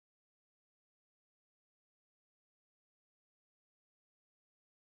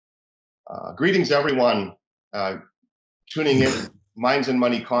Greetings, everyone, tuning in to Minds and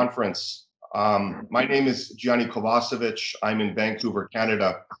Money Conference. My name is Gianni Kovacevic. I'm in Vancouver,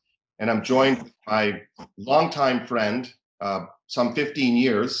 Canada, and I'm joined by longtime friend, some 15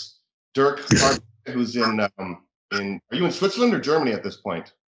 years, Dirk, who's in, are you in Switzerland or Germany at this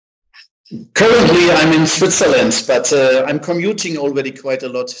point? Currently, I'm in Switzerland, but I'm commuting already quite a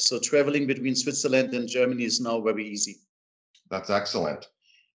lot. So traveling between Switzerland and Germany is now very easy. That's excellent.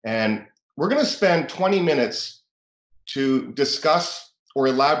 And we're going to spend 20 minutes to discuss or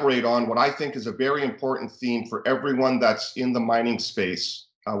elaborate on what I think is a very important theme for everyone that's in the mining space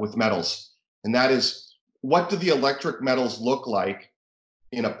with metals. And that is, what do the electric metals look like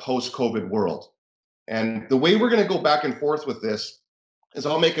in a post-COVID world? And the way we're going to go back and forth with this is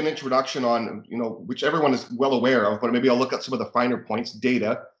I'll make an introduction on, which everyone is well aware of, but maybe I'll look at some of the finer points,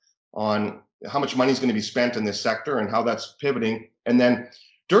 data on how much money is going to be spent in this sector and how that's pivoting. And then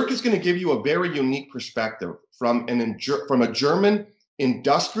Dirk is going to give you a very unique perspective from a German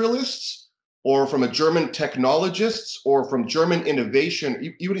industrialist, or from a German technologist, or from German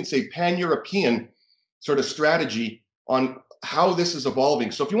innovation, you wouldn't say pan-European sort of strategy on how this is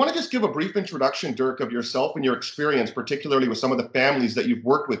evolving. So if you want to just give a brief introduction, Dirk, of yourself and your experience, particularly with some of the families that you've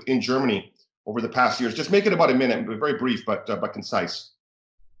worked with in Germany over the past years, just make it about a minute, very brief, but concise.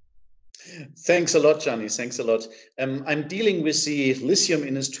 Thanks a lot, Gianni. Thanks a lot. I'm dealing with the lithium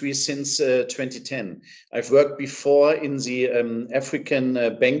industry since 2010. I've worked before in the African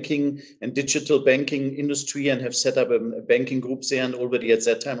banking and digital banking industry and have set up a banking group there. And already at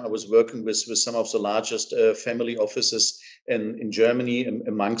that time, I was working with some of the largest family offices in Germany.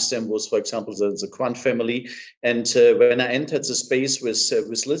 Amongst them was, for example, the Quant family. And when I entered the space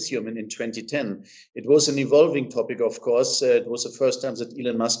with lithium in 2010, it was an evolving topic, of course. It was the first time that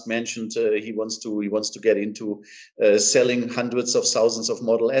Elon Musk mentioned he wants to get into selling hundreds of thousands of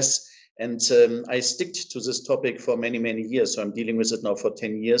Model S. And I stick to this topic for many, many years. So I'm dealing with it now for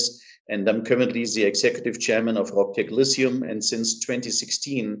 10 years. And I'm currently the executive chairman of Rocktech Lithium. And since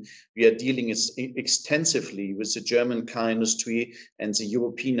 2016, we are dealing extensively with the German car industry and the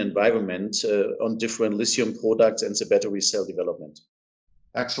European environment on different lithium products and the battery cell development.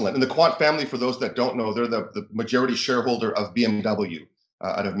 Excellent. And the Quant family, for those that don't know, they're the majority shareholder of BMW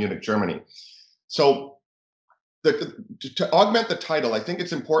out of Munich, Germany. So to augment the title, I think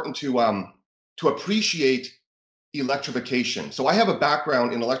it's important to appreciate electrification. So I have a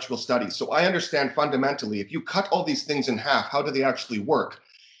background in electrical studies. So I understand fundamentally, if you cut all these things in half, how do they actually work?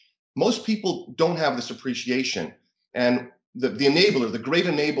 Most people don't have this appreciation. And the enabler, the great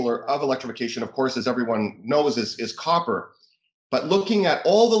enabler of electrification, of course, as everyone knows, is copper. But looking at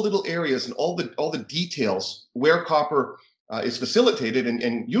all the little areas and all the details where copper is facilitated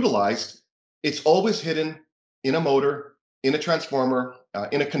and utilized, it's always hidden in a motor, in a transformer,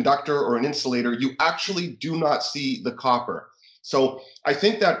 in a conductor or an insulator. You actually do not see the copper. So I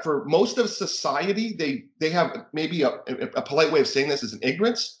think that for most of society, they have maybe a polite way of saying this is an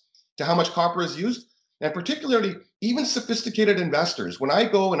ignorance to how much copper is used. And particularly even sophisticated investors, when I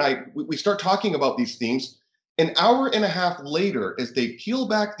go and we start talking about these themes, an hour and a half later, as they peel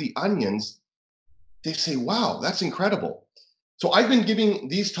back the onions, they say, wow, that's incredible. So I've been giving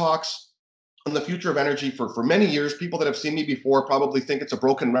these talks on the future of energy for many years. People that have seen me before probably think it's a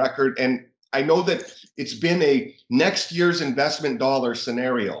broken record. And I know that it's been a next year's investment dollar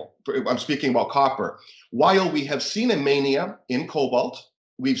scenario. I'm speaking about copper. While we have seen a mania in cobalt,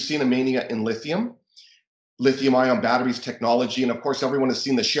 we've seen a mania in lithium ion batteries technology. And of course, everyone has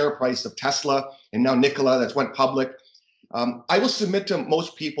seen the share price of Tesla and now Nikola that's went public. I will submit to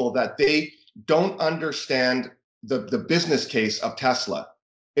most people that they don't understand the business case of Tesla.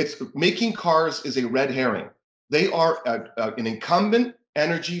 It's making cars is a red herring. They are an incumbent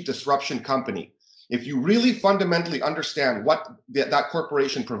energy disruption company. If you really fundamentally understand what that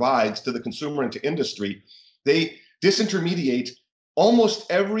corporation provides to the consumer and to industry, they disintermediate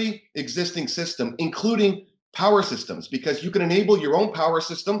almost every existing system, including power systems, because you can enable your own power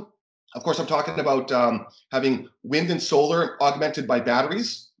system. Of course, I'm talking about having wind and solar augmented by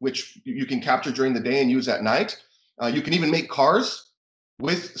batteries, which you can capture during the day and use at night. You can even make cars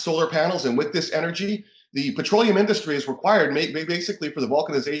with solar panels and with this energy. The petroleum industry is required basically for the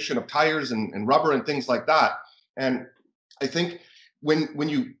vulcanization of tires and rubber and things like that. And I think when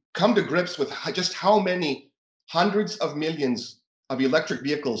you come to grips with just how many hundreds of millions of electric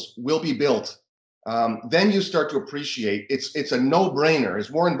vehicles will be built, then you start to appreciate it's a no-brainer, as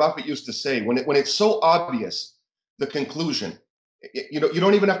Warren Buffett used to say. When it's so obvious, the conclusion, you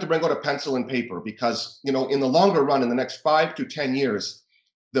don't even have to bring out a pencil and paper, because in the longer run, in the next 5 to 10 years,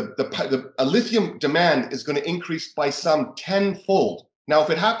 the lithium demand is going to increase by some tenfold Now, if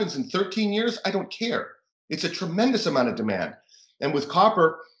it happens in 13 years, I don't care. It's a tremendous amount of demand. And with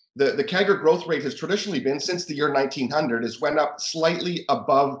copper, the CAGR growth rate has traditionally been, since the year 1900, has went up slightly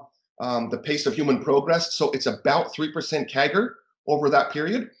above the pace of human progress. So it's about 3% CAGR over that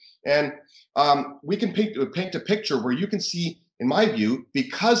period. And we can paint a picture where you can see, in my view,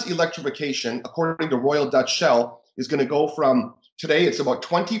 because electrification, according to Royal Dutch Shell, is going to go from today, it's about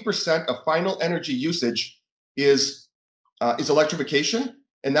 20% of final energy usage is electrification,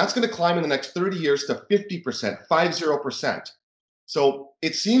 and that's going to climb in the next 30 years to 50%, 50%. So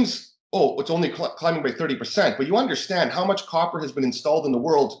it seems, oh, it's only climbing by 30%, but you understand how much copper has been installed in the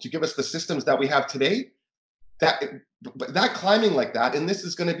world to give us the systems that we have today. That climbing like that, and this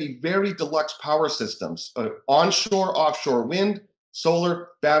is going to be very deluxe power systems, onshore, offshore wind, solar,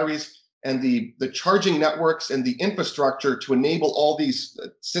 batteries, and the charging networks and the infrastructure to enable all these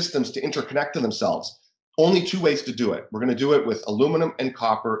systems to interconnect to themselves. Only two ways to do it. We're going to do it with aluminum and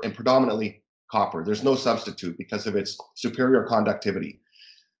copper, and predominantly copper. There's no substitute because of its superior conductivity.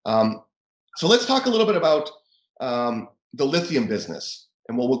 So let's talk a little bit about the lithium business,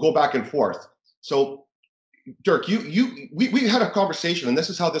 and we'll go back and forth. So Dirk, we had a conversation, and this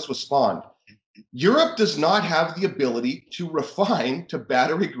is how this was spawned. Europe does not have the ability to refine to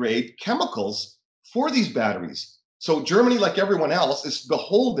battery grade chemicals for these batteries. So Germany, like everyone else, is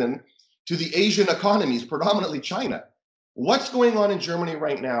beholden to the Asian economies, predominantly China. What's going on in Germany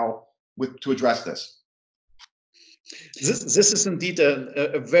right now to address this? This is indeed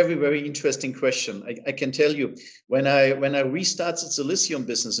a very, very interesting question. I can tell you, when I restarted the lithium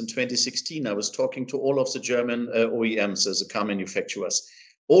business in 2016, I was talking to all of the German OEMs, the car manufacturers.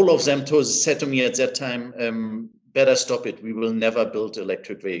 All of them said to me at that time, better stop it. We will never build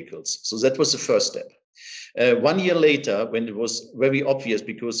electric vehicles. So that was the first step. 1 year later, when it was very obvious,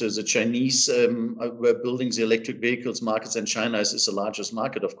 because the Chinese were building the electric vehicles markets, and China is the largest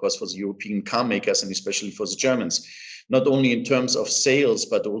market, of course, for the European car makers, and especially for the Germans, not only in terms of sales,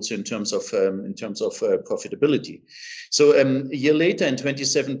 but also in terms of profitability. So a year later, in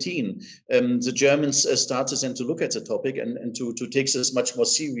 2017, the Germans started then to look at the topic and to take this much more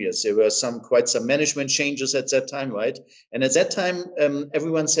serious. There were quite some management changes at that time, right? And at that time,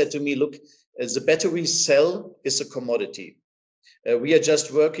 everyone said to me, look, the battery cell is a commodity. We are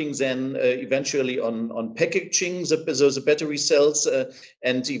just working then eventually on packaging the battery cells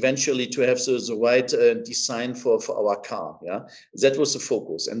and eventually to have the right design for our car. Yeah, that was the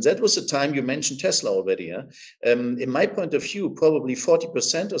focus, and that was the time you mentioned Tesla already. Yeah? In my point of view, probably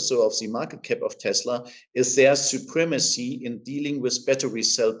 40% or so of the market cap of Tesla is their supremacy in dealing with battery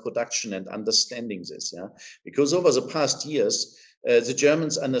cell production and understanding this. Yeah, because over the past years, the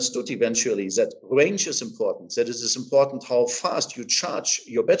Germans understood eventually that range is important, that it is important how fast you charge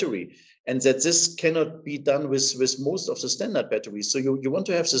your battery, and that this cannot be done with most of the standard batteries. So you want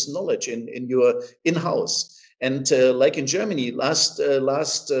to have this knowledge in your in-house. And like in Germany, last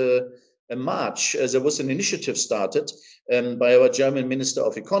March, there was an initiative started by our German Minister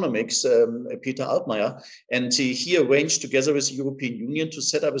of Economics, Peter Altmaier, and he arranged together with the European Union to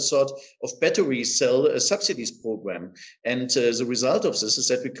set up a sort of battery cell subsidies program. And the result of this is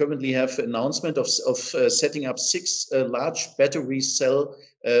that we currently have an announcement of setting up 6 large battery cell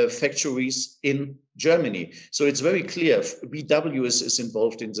factories in Germany. So it's very clear VW is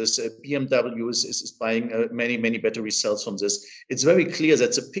involved in this. BMW is buying many battery cells from this. It's very clear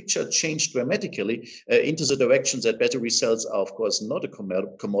that the picture changed dramatically into the direction that battery cells are, of course, not a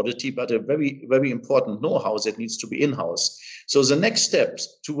commodity, but a very, very important know-how that needs to be in-house. So the next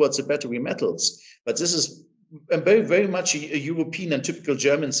steps towards the battery metals, but this is very, very much a European and typical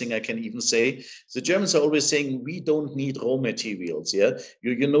German thing, I can even say. The Germans are always saying, we don't need raw materials. Yeah,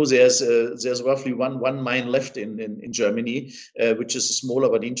 you know, there's roughly one mine left in Germany, which is a smaller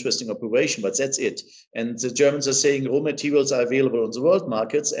but interesting operation, but that's it. And the Germans are saying raw materials are available on the world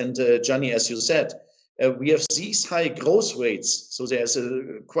markets. And Gianni, as you said, we have these high growth rates. So there's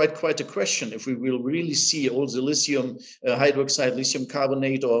quite a question if we will really see all the lithium hydroxide, lithium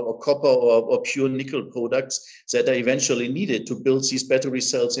carbonate, or copper or pure nickel products that are eventually needed to build these battery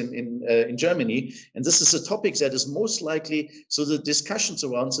cells in Germany. And this is a topic that is most likely, so the discussions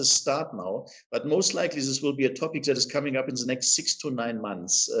around this start now, but most likely this will be a topic that is coming up in the next 6 to 9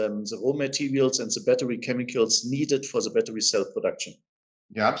 months, the raw materials and the battery chemicals needed for the battery cell production.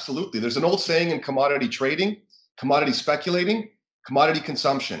 Yeah, absolutely. There's an old saying in commodity trading, commodity speculating, commodity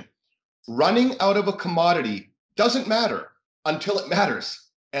consumption. Running out of a commodity doesn't matter until it matters,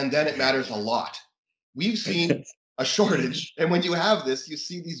 and then it matters a lot. We've seen a shortage, and when you have this, you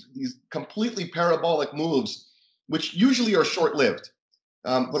see these completely parabolic moves, which usually are short-lived.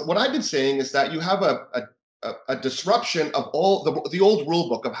 But what I've been saying is that you have a a disruption of all the old rule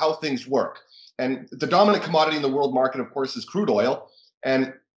book of how things work. And the dominant commodity in the world market, of course, is crude oil.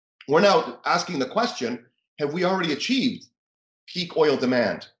 And we're now asking the question, have we already achieved peak oil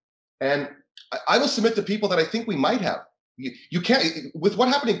demand? And I will submit to people that I think we might have. You can't, with what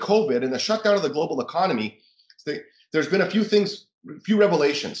happened in COVID and the shutdown of the global economy, there's been a few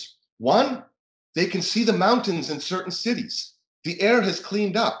revelations. One, they can see the mountains in certain cities. The air has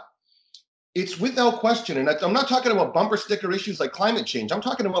cleaned up. It's without question, and I'm not talking about bumper sticker issues like climate change. I'm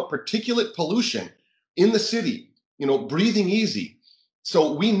talking about particulate pollution in the city, breathing easy.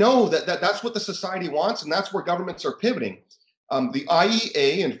 So we know that's what the society wants, and that's where governments are pivoting. The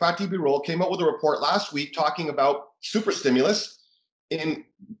IEA and Fatih Birol came out with a report last week talking about super stimulus in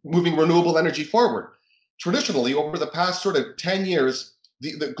moving renewable energy forward. Traditionally, over the past sort of 10 years,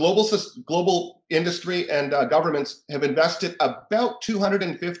 the global industry and governments have invested about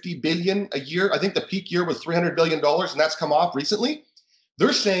 $250 billion a year. I think the peak year was $300 billion, and that's come off recently.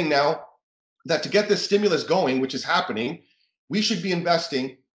 They're saying now that to get this stimulus going, which is happening, we should be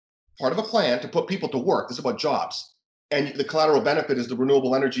investing part of a plan to put people to work. This is about jobs. And the collateral benefit is the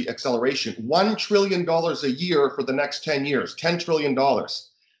renewable energy acceleration. $1 trillion a year for the next 10 years, $10 trillion.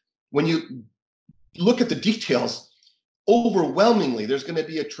 When you look at the details, overwhelmingly, there's going to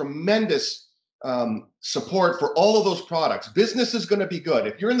be a tremendous support for all of those products. Business is going to be good.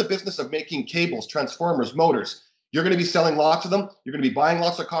 If you're in the business of making cables, transformers, motors, you're going to be selling lots of them. You're going to be buying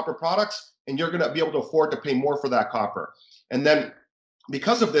lots of copper products, and you're going to be able to afford to pay more for that copper. And then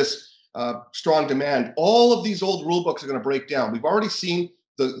because of this strong demand, all of these old rule books are going to break down. We've already seen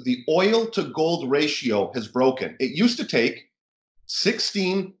the oil to gold ratio has broken. It used to take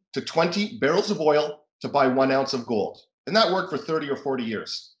 16 to 20 barrels of oil to buy 1 ounce of gold. And that worked for 30 or 40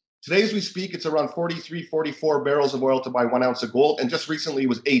 years. Today, as we speak, it's around 43, 44 barrels of oil to buy 1 ounce of gold. And just recently it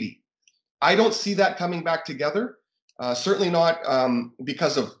was 80. I don't see that coming back together. Certainly not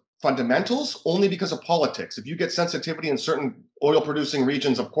because of fundamentals, only because of politics. If you get sensitivity in certain oil producing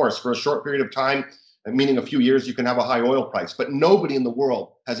regions, of course, for a short period of time, meaning a few years, you can have a high oil price. But nobody in the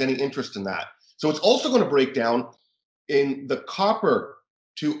world has any interest in that. So it's also going to break down in the copper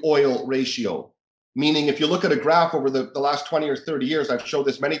to oil ratio. Meaning, if you look at a graph over the last 20 or 30 years, I've showed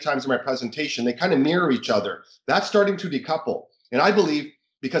this many times in my presentation, they kind of mirror each other. That's starting to decouple. And I believe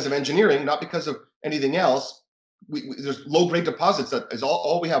because of engineering, not because of anything else, there's low-grade deposits that is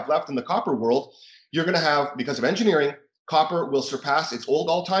all we have left in the copper world. You're going to have, because of engineering, copper will surpass its old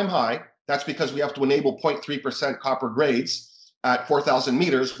all-time high. That's because we have to enable 0.3% copper grades at 4,000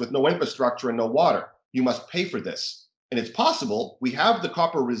 meters with no infrastructure and no water. You must pay for this. And it's possible we have the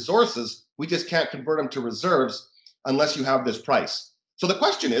copper resources, we just can't convert them to reserves unless you have this price. So the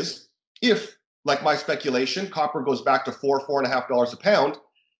question is, if, like my speculation, copper goes back to $4.5 a pound,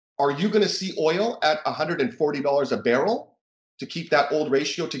 are you going to see oil at $140 a barrel to keep that old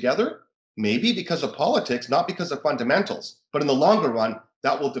ratio together? Maybe because of politics, not because of fundamentals. But in the longer run,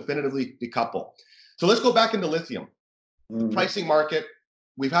 that will definitively decouple. So let's go back into lithium. The pricing market.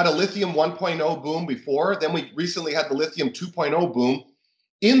 We've had a lithium 1.0 boom before. Then we recently had the lithium 2.0 boom.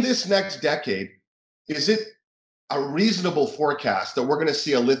 In this next decade, is it a reasonable forecast that we're going to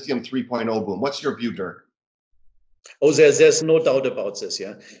see a lithium 3.0 boom? What's your view, Dirk? Oh, there's no doubt about this.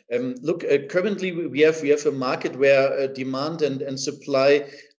 Yeah. Look, currently we have a market where demand and supply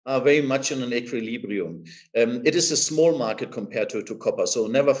are very much in an equilibrium. It is a small market compared to copper, so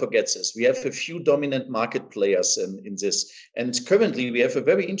never forget this. We have a few dominant market players in this. And currently we have a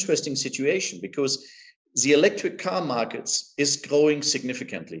very interesting situation because the electric car markets is growing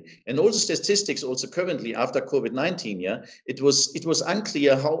significantly. And all the statistics also currently after COVID-19, yeah, it was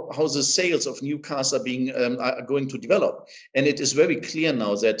unclear how the sales of new cars are going to develop. And it is very clear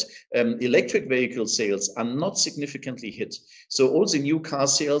now that electric vehicle sales are not significantly hit. So all the new car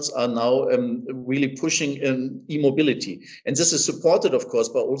sales are now really pushing e-mobility. And this is supported, of course,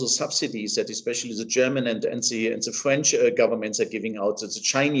 by all the subsidies that especially the German and the French governments are giving out. That the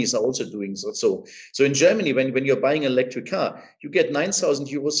Chinese are also doing so. So in Germany, when you're buying an electric car, you get 9,000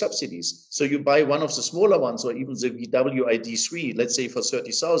 euro subsidies. So you buy one of the smaller ones, or even the VW ID3, let's say for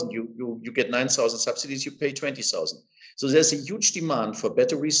 30,000, you get 9,000 subsidies, you pay 20,000. So there's a huge demand for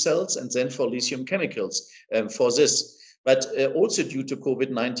battery cells and then for lithium chemicals for this. But also due to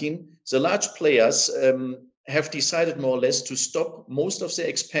COVID-19, the large players have decided more or less to stop most of their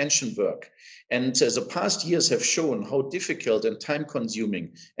expansion work. And the past years have shown how difficult and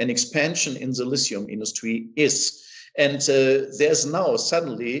time-consuming an expansion in the lithium industry is. And there's now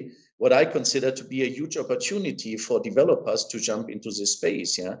suddenly what I consider to be a huge opportunity for developers to jump into this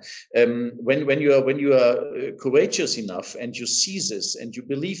space. Yeah, when you are courageous enough and you see this and you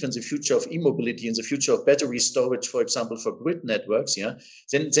believe in the future of e-mobility, in the future of battery storage, for example, for grid networks, yeah,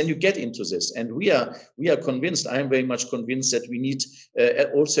 then you get into this. And we are convinced. I am very much convinced that we need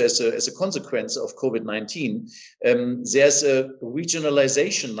also as a consequence of COVID-19, there's a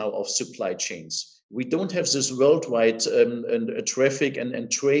regionalization now of supply chains. We don't have this worldwide traffic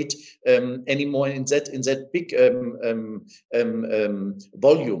and trade anymore in that big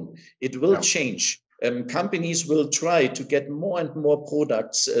volume. It will change. Companies will try to get more and more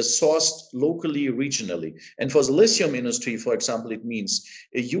products sourced locally, regionally. And for the lithium industry, for example, it means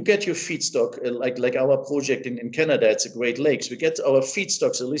you get your feedstock, like our project in Canada, it's the Great Lakes. We get our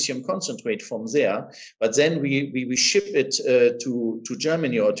feedstocks, the lithium concentrate from there, but then we ship it to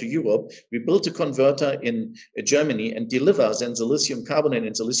Germany or to Europe. We build a converter in Germany and deliver then the lithium carbonate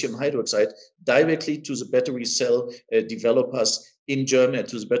and the lithium hydroxide directly to the battery cell developers in Germany,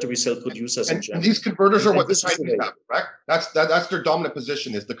 to the battery cell producers in Germany. And these converters are what the Chinese have, correct? That's their dominant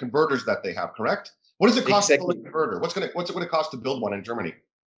position, is the converters that they have, correct? What does it cost to build a converter? What's it going to cost to build one in Germany?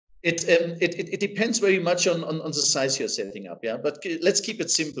 It depends very much on the size you're setting up, yeah. But let's keep it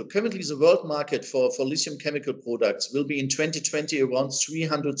simple. Currently, the world market for lithium chemical products will be in 2020 around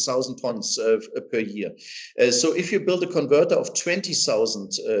 300,000 tons per year. So if you build a converter of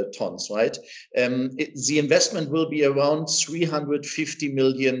 20,000 tons, right, the investment will be around 350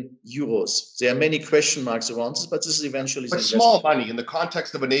 million euros. There are many question marks around this, but this is eventually. But small money in the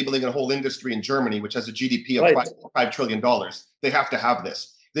context of enabling a whole industry in Germany, which has a GDP of $5 trillion. They have to have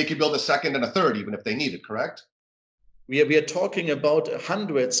this. They could build a second and a third even if they need it, correct? We are talking about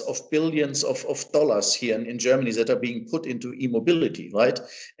hundreds of billions of dollars here in Germany that are being put into e-mobility, right?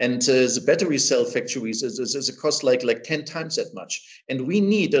 And the battery cell factories is a cost like 10 times that much. And we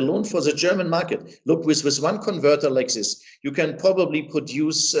need, alone for the German market, look, with one converter like this, you can probably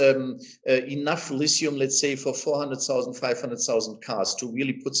produce enough lithium, let's say, for 400,000, 500,000 cars to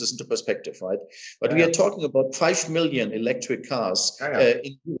really put this into perspective, right? But we are talking about 5 million electric cars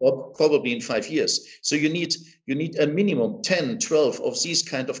in Europe, probably in 5 years. So you need a minimum 10, 12 of these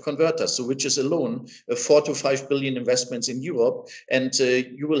kind of converters, so which is alone 4 to 5 billion investments in Europe, and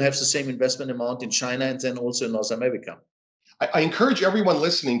you will have the same investment amount in China and then also in North America. I encourage everyone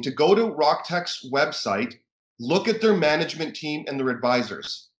listening to go to Rocktech's website, look at their management team and their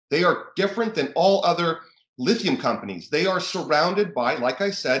advisors. They are different than all other lithium companies. They are surrounded by, like I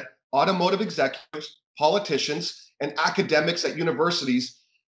said, automotive executives, politicians, and academics at universities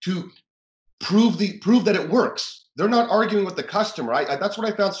to prove that it works. They're not arguing with the customer. That's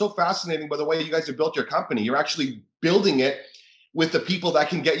what I found so fascinating by the way you guys have built your company. You're actually building it with the people that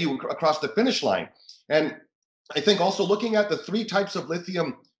can get you across the finish line. And I think also looking at the 3 types of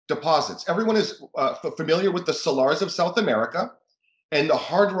lithium deposits. Everyone is familiar with the salars of South America and the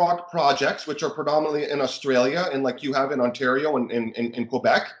hard rock projects, which are predominantly in Australia and like you have in Ontario and in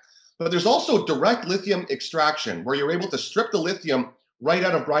Quebec. But there's also direct lithium extraction where you're able to strip the lithium right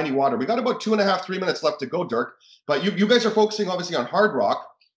out of briny water. We got about 2.5, 3 minutes left to go, Dirk. But you guys are focusing obviously on hard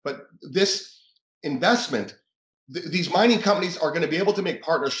rock, but this investment, these mining companies are going to be able to make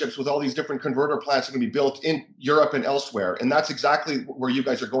partnerships with all these different converter plants that are going to be built in Europe and elsewhere. And that's exactly where you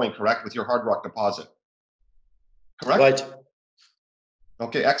guys are going, correct, with your hard rock deposit? Correct? Right.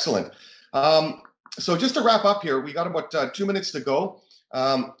 Okay, excellent. So just to wrap up here, we got about 2 minutes to go.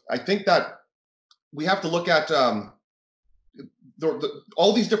 I think that we have to look at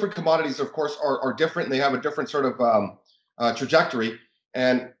all these different commodities, of course, are different, and they have a different sort of trajectory.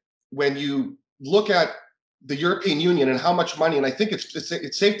 And when you look at the European Union and how much money, and I think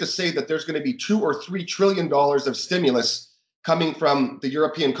it's safe to say that there's going to be $2 or $3 trillion of stimulus coming from the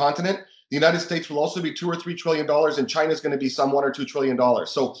European continent. The United States will also be $2 or $3 trillion, and China is going to be some $1 or $2 trillion.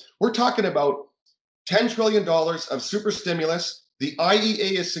 So we're talking about $10 trillion of super stimulus. The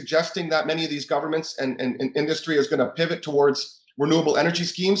IEA is suggesting that many of these governments and industry is going to pivot towards renewable energy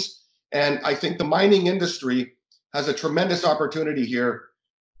schemes. And I think the mining industry has a tremendous opportunity here.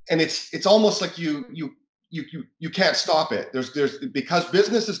 And it's almost like you can't stop it. There's because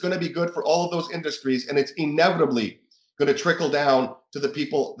business is going to be good for all of those industries, and it's inevitably going to trickle down to the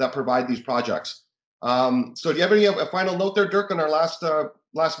people that provide these projects. So do you have a final note there, Dirk, on our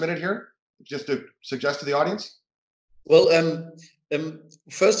last minute here, just to suggest to the audience? Well,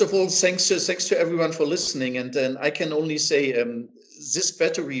 first of all, thanks to everyone for listening. And then I can only say this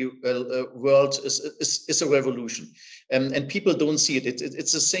battery world is a revolution. and people don't see it.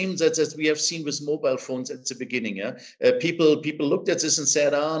 It's the same that we have seen with mobile phones at the beginning. Yeah, people looked at this and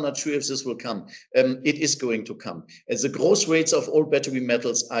said, not sure if this will come. It is going to come. As the growth rates of all battery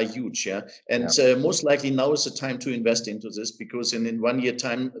metals are huge. Yeah, and most likely now is the time to invest into this, because in 1 year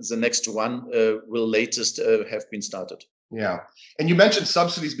time, the next one will latest have been started. Yeah. And you mentioned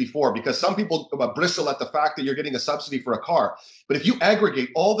subsidies before, because some people bristle at the fact that you're getting a subsidy for a car. But if you aggregate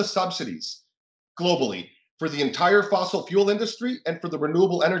all the subsidies globally for the entire fossil fuel industry and for the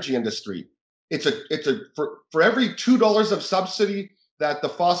renewable energy industry, for every $2 of subsidy that the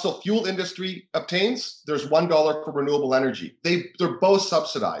fossil fuel industry obtains, there's $1 for renewable energy. They're both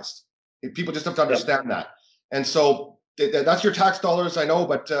subsidized. People just have to understand that. And so that's your tax dollars, I know,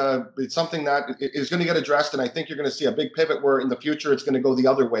 but it's something that is going to get addressed. And I think you're going to see a big pivot where in the future it's going to go the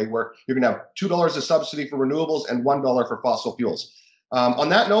other way, where you're going to have $2 of subsidy for renewables and $1 for fossil fuels. On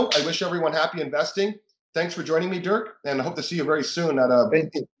that note, I wish everyone happy investing. Thanks for joining me, Dirk, and I hope to see you very soon at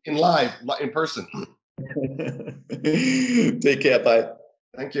in person. Take care. Bye.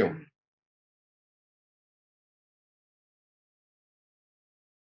 Thank you.